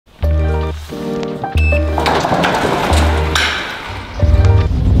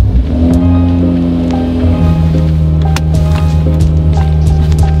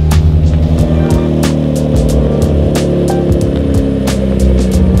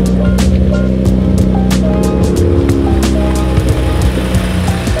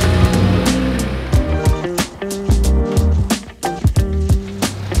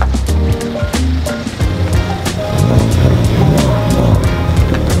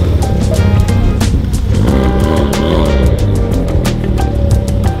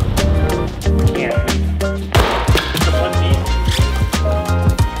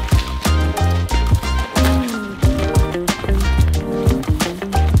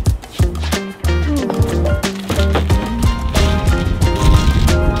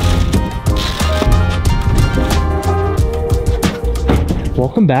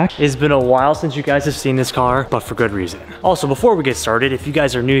welcome back. It's been a while since you guys have seen this car, but for good reason. Also, before we get started, if you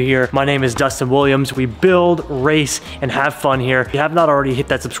guys are new here, my name is Dustin Williams. We build, race, and have fun here. If you have not already, hit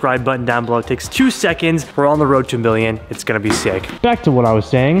that subscribe button down below. It takes 2 seconds. We're on the road to 1 million. It's gonna be sick. Back to what I was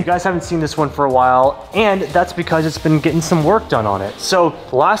saying. You guys haven't seen this one for a while, and that's because it's been getting some work done on it. So,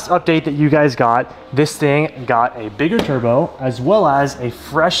 last update that you guys got, this thing got a bigger turbo, as well as a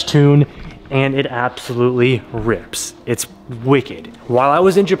fresh tune, and it absolutely rips. It's wicked. While I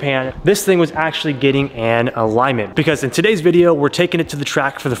was in Japan, this thing was actually getting an alignment, because in today's video, we're taking it to the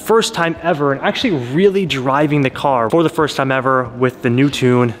track for the first time ever and actually really driving the car for the first time ever with the new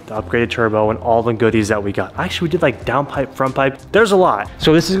tune, the upgraded turbo, and all the goodies that we got. Actually, we did like downpipe, front pipe. There's a lot.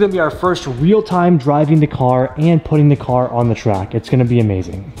 So this is gonna be our first real time driving the car and putting the car on the track. It's gonna be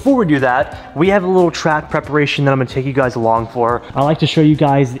amazing. Before we do that, we have a little track preparation that I'm gonna take you guys along for. I like to show you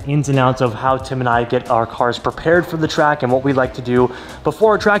guys the ins and outs of how Tim and I get our cars prepared for the track and what we like to do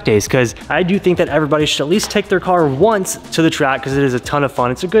before our track days, because I do think that everybody should at least take their car once to the track, because it is a ton of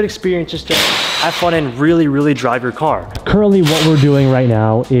fun. It's a good experience just to have fun and really drive your car. Currently what we're doing right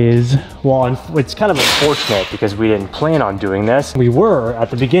now is, well, it's kind of unfortunate because we didn't plan on doing this. We were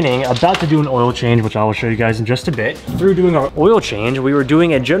at the beginning about to do an oil change, which I will show you guys in just a bit. Through doing our oil change, we were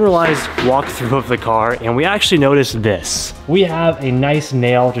doing a generalized walkthrough of the car, and we actually noticed this. We have a nice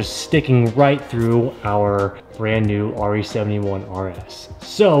nail just sticking right through our brand new RE71 RS.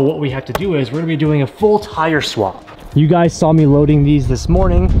 So what we have to do is we're gonna be doing a full tire swap. You guys saw me loading these this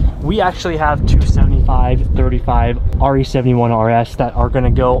morning. We actually have two 75/35 RE71 RS that are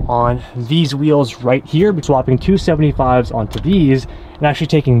gonna go on these wheels right here, swapping two 75s onto these and actually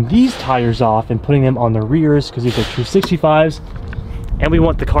taking these tires off and putting them on the rears, because these are two 65s. And we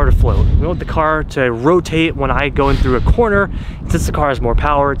want the car to float. We want the car to rotate when I go in through a corner. Since the car has more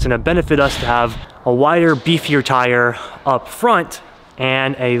power, it's gonna benefit us to have a wider, beefier tire up front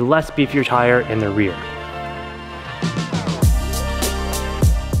and a less beefier tire in the rear.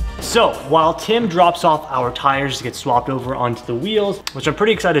 So while Tim drops off our tires to get swapped over onto the wheels, which I'm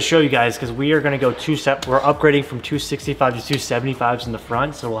pretty excited to show you guys, because we are gonna go we're upgrading from 265 to 275s in the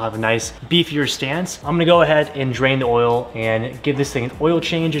front, so we'll have a nice beefier stance. I'm gonna go ahead and drain the oil and give this thing an oil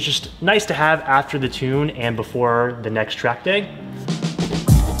change. It's just nice to have after the tune and before the next track day.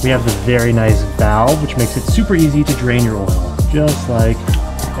 We have the very nice valve, which makes it super easy to drain your oil, just like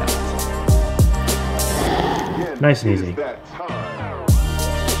that. Nice and easy.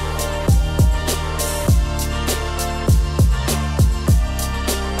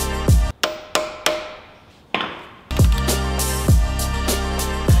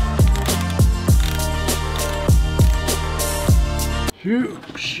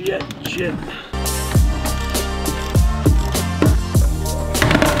 Shit.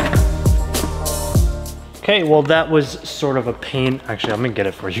 Okay, well that was sort of a pain. Actually, I'm gonna get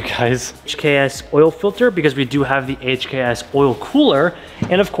it for you guys. HKS oil filter, because we do have the HKS oil cooler.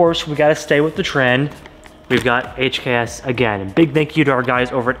 And of course, we gotta stay with the trend. We've got HKS again. And big thank you to our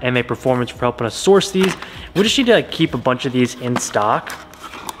guys over at APR Performance for helping us source these. We just need to like keep a bunch of these in stock,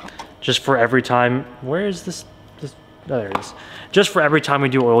 just for every time. Where is this? Oh, there it is. Just for every time we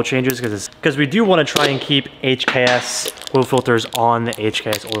do oil changes, because we do want to try and keep HKS oil filters on the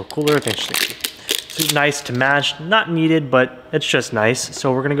HKS oil cooler. It's nice to match, not needed, but it's just nice.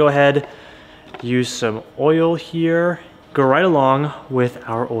 So we're gonna go ahead, use some oil here, go right along with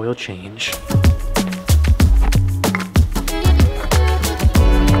our oil change.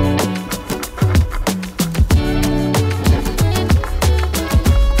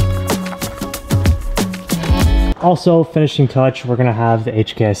 Also, finishing touch, we're gonna have the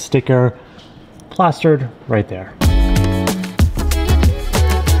HKS sticker plastered right there.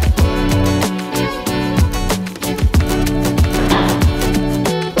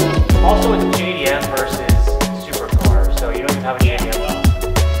 Also, it's JDM versus supercar, so you don't even have a JDM.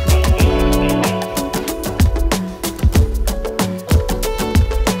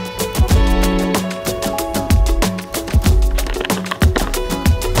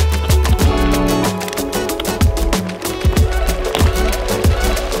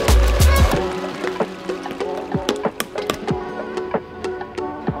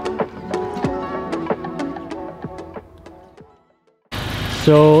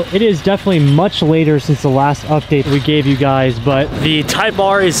 So it is definitely much later since the last update we gave you guys, but the Type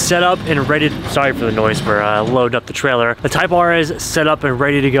R is set up and ready to, sorry for the noise, we're loading up the trailer. The Type R is set up and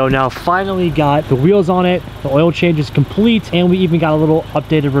ready to go now. Finally got the wheels on it, the oil change is complete, and we even got a little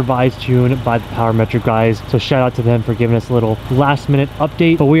updated revised tune by the Power Metric guys. So shout out to them for giving us a little last minute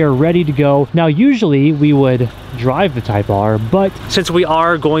update, but we are ready to go. Now usually we would drive the Type R, but since we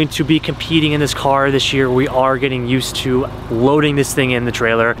are going to be competing in this car this year, we are getting used to loading this thing in the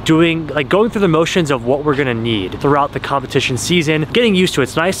trailer, going through the motions of what we're gonna need throughout the competition season, getting used to it.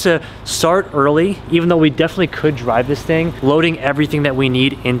 It's nice to start early, even though we definitely could drive this thing, loading everything that we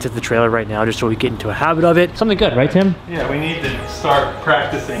need into the trailer right now, just so we get into a habit of it. Something good, right, Tim? Yeah, we need to start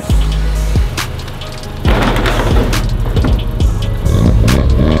practicing.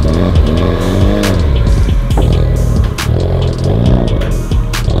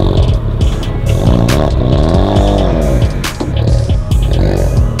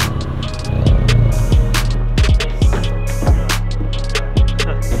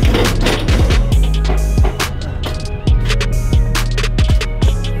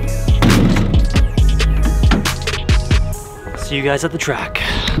 See you guys at the track.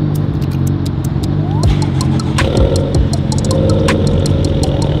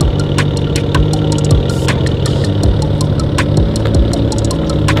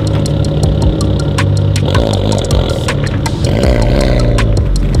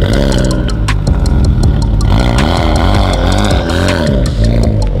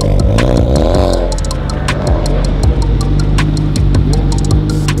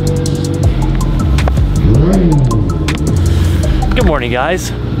 Good morning,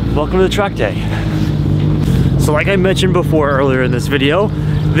 guys. Welcome to the track day. So like I mentioned before earlier in this video,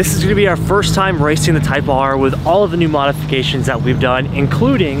 this is going to be our first time racing the Type R with all of the new modifications that we've done,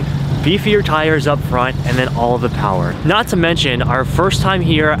 including beefier tires up front and then all of the power. Not to mention our first time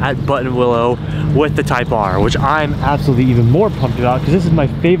here at Buttonwillow with the Type R, which I'm absolutely even more pumped about because this is my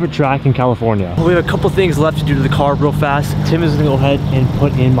favorite track in California. We have a couple things left to do to the car real fast. Tim is going to go ahead and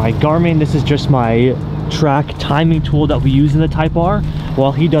put in my Garmin. This is just my track timing tool that we use in the Type R.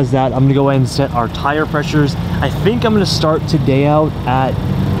 While he does that, I'm gonna go ahead and set our tire pressures. I think I'm gonna start today out at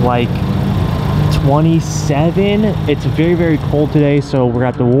like 27. It's very, very cold today, so we're gonna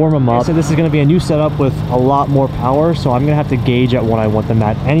have to warm them up. So this is gonna be a new setup with a lot more power, so I'm gonna have to gauge at what I want them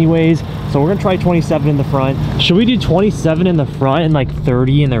at anyways. So we're gonna try 27 in the front. Should we do 27 in the front and like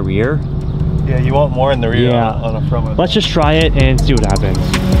 30 in the rear? Yeah, you want more in the rear yeah. on the front. Let's just try it and see what happens.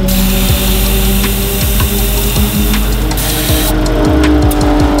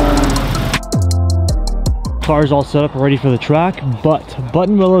 Car's all set up, ready for the track, but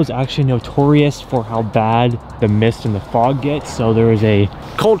Buttonwillow is actually notorious for how bad the mist and the fog gets, so there is a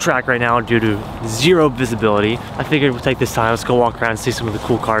cold track right now due to zero visibility. I figured we'll take this time, let's go walk around and see some of the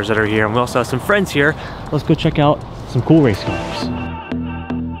cool cars that are here, and we also have some friends here. Let's go check out some cool race cars.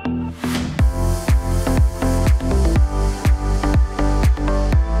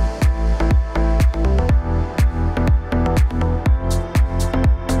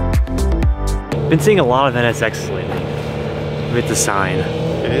 Been seeing a lot of NSXs lately. Maybe it's a sign.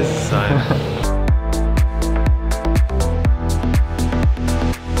 It is a sign.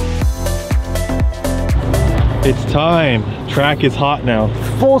 It's time. Track is hot now.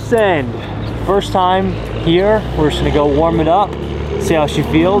 Full send. First time here. We're just gonna go warm it up, see how she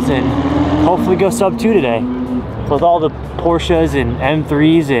feels, and hopefully go sub 2 today. With all the Porsches and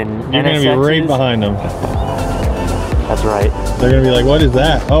M3s and You're NSXs. gonna be right behind them. That's right. They're gonna be like, what is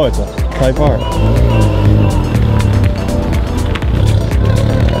that? Oh, it's a Type R.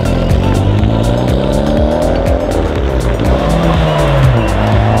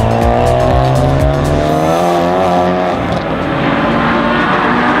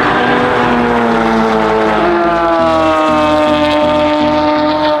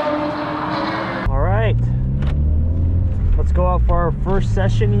 All right, let's go out for our first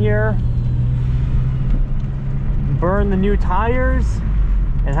session here. Burn the new tires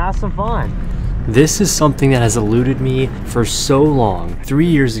and have some fun. This is something that has eluded me for so long. 3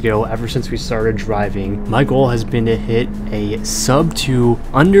 years ago, ever since we started driving, my goal has been to hit a sub 2,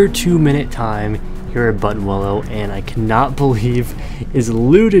 under 2 minute time here at Buttonwillow, and I cannot believe it's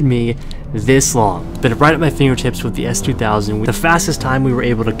eluded me this long. Been right at my fingertips with the S2000. The fastest time we were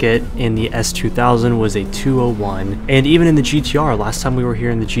able to get in the S2000 was a 2:01, and even in the GTR, last time we were here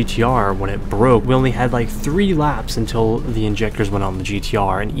in the GTR, when it broke, we only had like 3 laps until the injectors went on the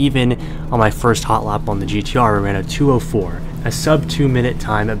GTR, and even on my first hot lap on the GTR, we ran a 2:04. A sub 2 minute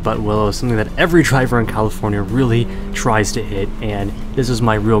time at Buttonwillow is something that every driver in California really tries to hit, and this was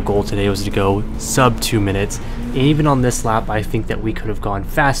my real goal today, was to go sub 2 minutes. And even on this lap, I think that we could have gone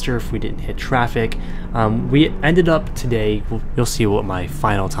faster if we didn't hit traffic. We ended up today, you'll see what my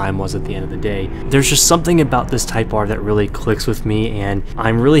final time was at the end of the day. There's just something about this Type R that really clicks with me, and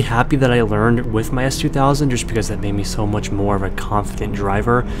I'm really happy that I learned with my S2000, just because that made me so much more of a confident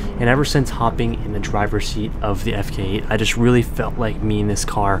driver. And ever since hopping in the driver's seat of the FK8, I just really felt like me and this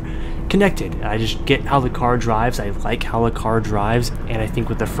car connected. I just get how the car drives. I like how the car drives. And I think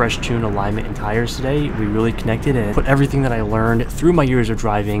with the fresh tune, alignment, and tires today, we really connected and put everything that I learned through my years of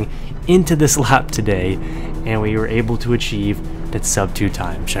driving into this lap today. And we were able to achieve that sub 2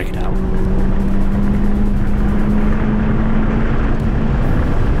 time. Check it out.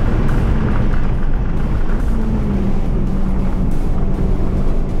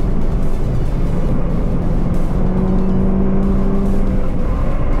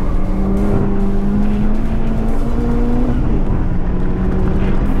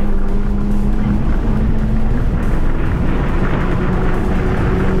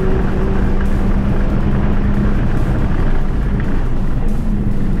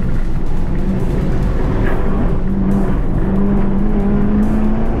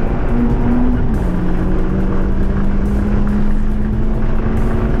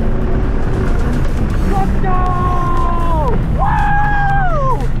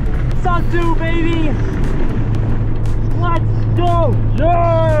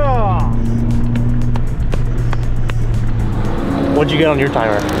 What'd you get on your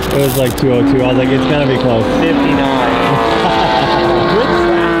timer? It was like 202. I was like, it's gonna be close. 59. Good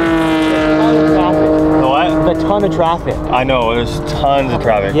traffic. What? A ton of traffic. I know, there's tons of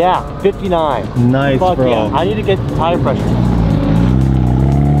traffic. Yeah, 59. Nice, Fuck bro. Yeah. I need to get tire pressure.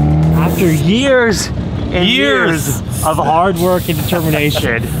 After years and years of hard work and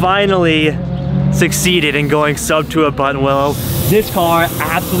determination, finally succeeded in going sub 2 at Buttonwillow. This car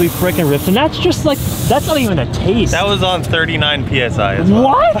absolutely freaking rips, and that's just like, that's not even a taste. That was on 39 PSI as well.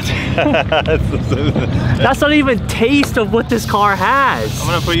 What? That's not even taste of what this car has. I'm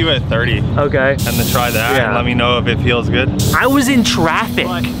gonna put you at 30. Okay. And then try that Yeah. and let me know if it feels good. I was in traffic.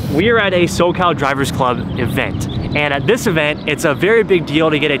 We are at a SoCal Drivers Club event. And at this event, it's a very big deal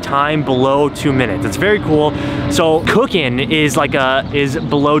to get a time below 2 minutes. It's very cool. So cooking is like is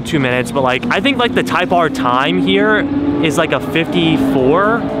below 2 minutes, but like, I think like the Type R time here is like a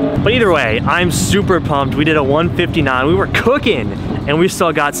 54. But either way, I'm super pumped. We did a 159. We were cooking and we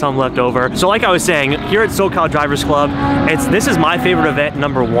still got some left over. So like I was saying, here at SoCal Drivers Club, this is my favorite event,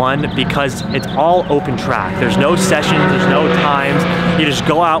 #1, because it's all open track. There's no sessions, there's no times. You just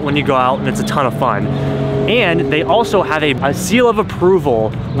go out when you go out and it's a ton of fun. And they also have a seal of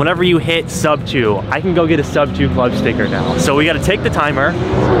approval whenever you hit sub 2. I can go get a sub 2 club sticker now. So we gotta take the timer.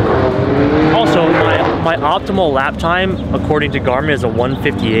 Also, my optimal lap time, according to Garmin, is a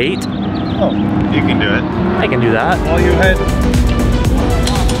 158. Oh, you can do it. I can do that. Oh, you had...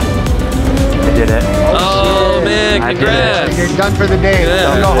 I did it. Oh man, congrats. You're done for the day.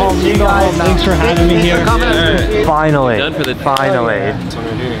 Yeah. Go home. You go home now. Thanks for having me here. Finally. Done for the day. Finally. That's what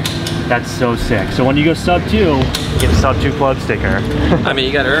we're doing. That's so sick. So when you go sub 2, you get a sub 2 club sticker. I mean,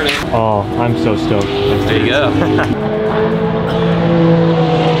 you gotta earn it. Oh, I'm so stoked. There you go.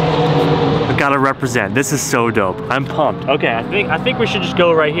 I gotta represent. This is so dope. I'm pumped. Okay, I think we should just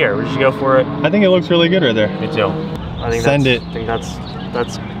go right here. We should go for it. I think it looks really good right there. Me too. I think Send it. I think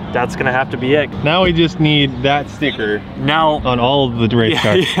that's gonna have to be it. Now we just need that sticker Now on all of the race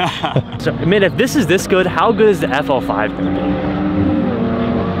cars. yeah. So I mean, if this is this good, how good is the FL5 gonna be?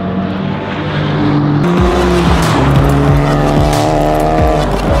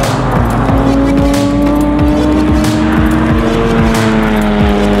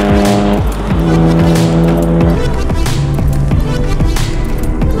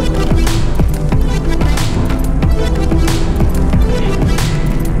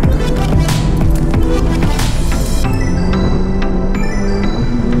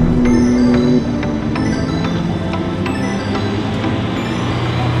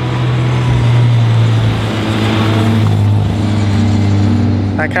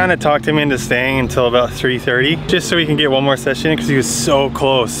 I kind of talked him into staying until about 3:30, just so he can get one more session because he was so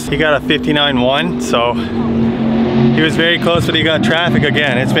close. He got a 59.1, so he was very close, but he got traffic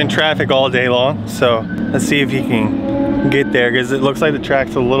again. It's been traffic all day long, so let's see if he can get there because it looks like the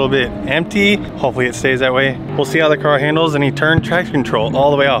track's a little bit empty. Hopefully it stays that way. We'll see how the car handles, and he turned traction control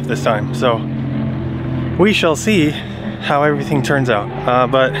all the way off this time, so we shall see how everything turns out.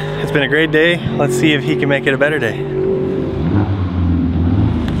 But it's been a great day. Let's see if he can make it a better day.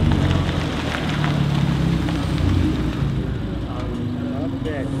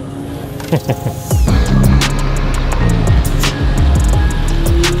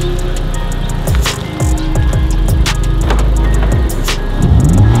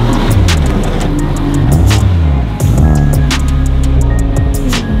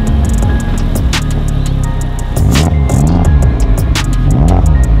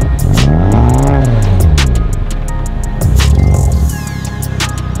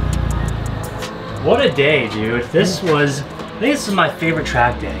 What a day, dude. I think this is my favorite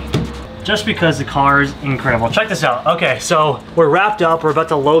track day. just because the car is incredible. Check this out. Okay, so we're wrapped up. We're about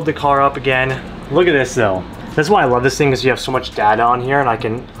to load the car up again. Look at this though. That's why I love this thing, is you have so much data on here, and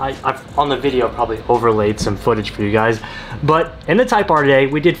I've on the video probably overlaid some footage for you guys. But in the Type R today,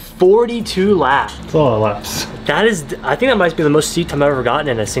 we did 42 laps. That's a lot of laps. That is, I think that might be the most seat time I've ever gotten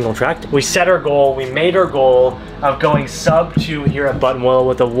in a single track day. We set our goal, we made our goal of going sub 2 here at Buttonwillow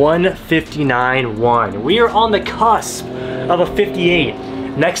with a 1:59.1. We are on the cusp of a 58.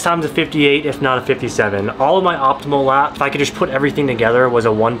 Next time's a 58, if not a 57. All of my optimal lap, if I could just put everything together, was a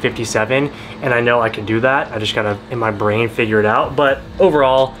 1:57, and I know I can do that. I just gotta, in my brain, figure it out. But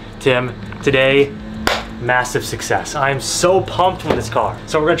overall, Tim, today, massive success. I am so pumped with this car.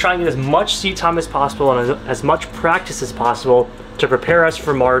 So we're gonna try and get as much seat time as possible and as much practice as possible to prepare us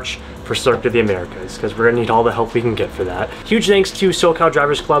for March for Circuit of the Americas, because we're gonna need all the help we can get for that. Huge thanks to SoCal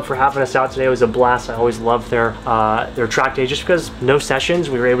Drivers Club for having us out today. It was a blast. I always love their track day, just because no sessions.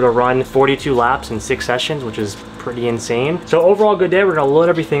 We were able to run 42 laps in 6 sessions, which is pretty insane. So overall, good day. We're gonna load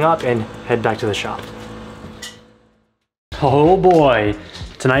everything up and head back to the shop. Oh boy,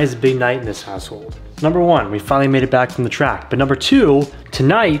 tonight is a big night in this household. Number 1, we finally made it back from the track. But number 2,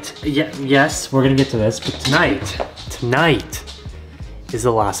 tonight, yes, we're gonna get to this, but tonight is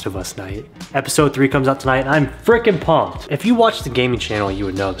The Last of Us night. Episode 3 comes out tonight, and I'm freaking pumped. If you watch the gaming channel, you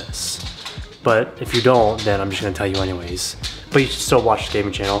would know this. But if you don't, then I'm just gonna tell you anyways. But you should still watch the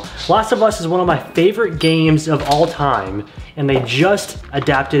gaming channel. Last of Us is one of my favorite games of all time, and they just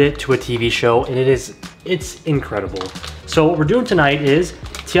adapted it to a TV show, and it's incredible. So what we're doing tonight is,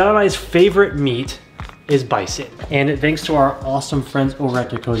 Tiana and I's favorite meat is bison. And thanks to our awesome friends over at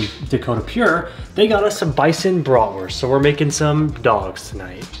Dakota Pure, they got us some bison bratwurst. So we're making some dogs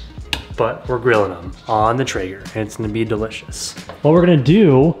tonight, but we're grilling them on the Traeger, and it's gonna be delicious. What we're gonna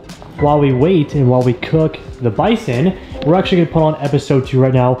do while we wait and while we cook the bison, we're actually gonna put on episode 2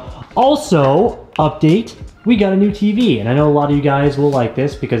 right now. Also, update, we got a new TV, and I know a lot of you guys will like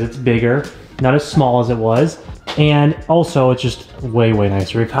this because it's bigger, not as small as it was. And also, it's just way, way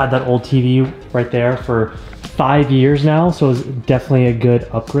nicer. We've had that old TV right there for 5 years now, so it's definitely a good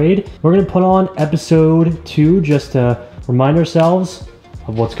upgrade. We're gonna put on episode 2 just to remind ourselves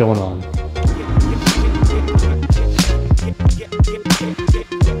of what's going on.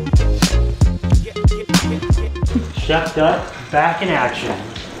 Chef Dutt back in action.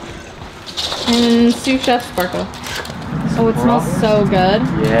 And sous chef Sparkle. Oh, it smells so good.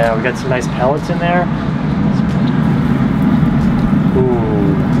 Yeah, we got some nice pellets in there.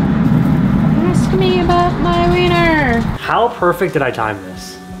 Ooh. Ask me about my wiener. How perfect did I time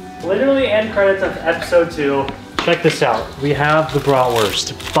this? Literally end credits of episode 2. Check this out. We have the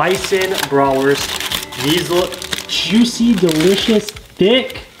bratwurst. Bison bratwurst. These look juicy, delicious,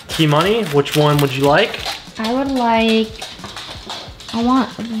 thick. T-Money, which one would you like? I want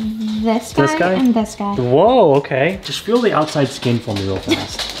this guy and this guy. Whoa, okay. Just feel the outside skin for me real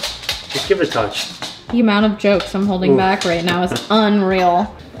fast. Just give it a touch. The amount of jokes I'm holding back right now is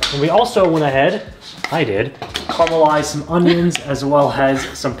unreal. And we also went ahead, I did, caramelized some onions as well as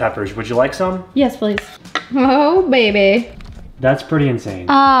some peppers. Would you like some? Yes, please. Oh, baby. That's pretty insane.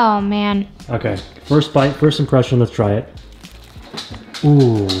 Oh, man. Okay, first bite, first impression, let's try it.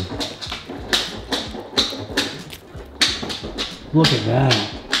 Ooh. Look at that.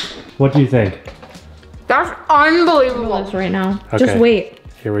 What do you think? That's unbelievable. Right now. Okay. Just wait.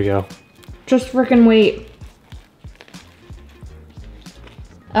 Here we go. Just freaking wait.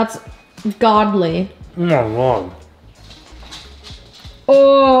 That's godly. No, wrong.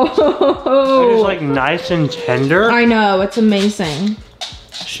 Oh. It's like nice and tender. I know, it's amazing.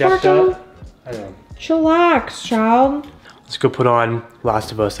 Chefed up. I know. Chillax, child. Let's go put on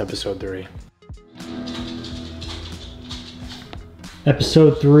Last of Us episode 3.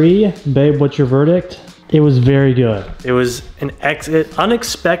 Episode 3, babe, what's your verdict? It was very good. It was an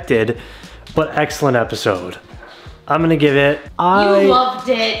unexpected but excellent episode. I'm gonna give it. You loved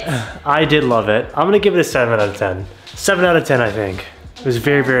it. I did love it. I'm gonna give it a 7 out of 10. 7 out of 10, I think. It was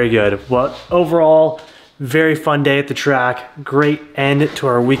very, very good. Well, overall, very fun day at the track. Great end to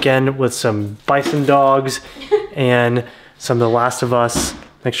our weekend with some bison dogs and some of The Last of Us.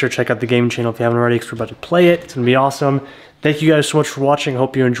 Make sure to check out the game channel if you haven't already, because we're about to play it. It's gonna be awesome. Thank you guys so much for watching.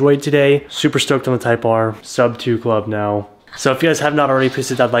 Hope you enjoyed today. Super stoked on the Type R. Sub 2 club now. So if you guys have not already, please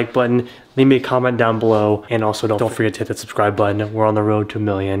hit that like button. Leave me a comment down below. And also don't forget to hit that subscribe button. We're on the road to 1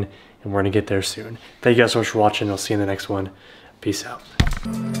 million and we're gonna get there soon. Thank you guys so much for watching. I'll see you in the next one. Peace out.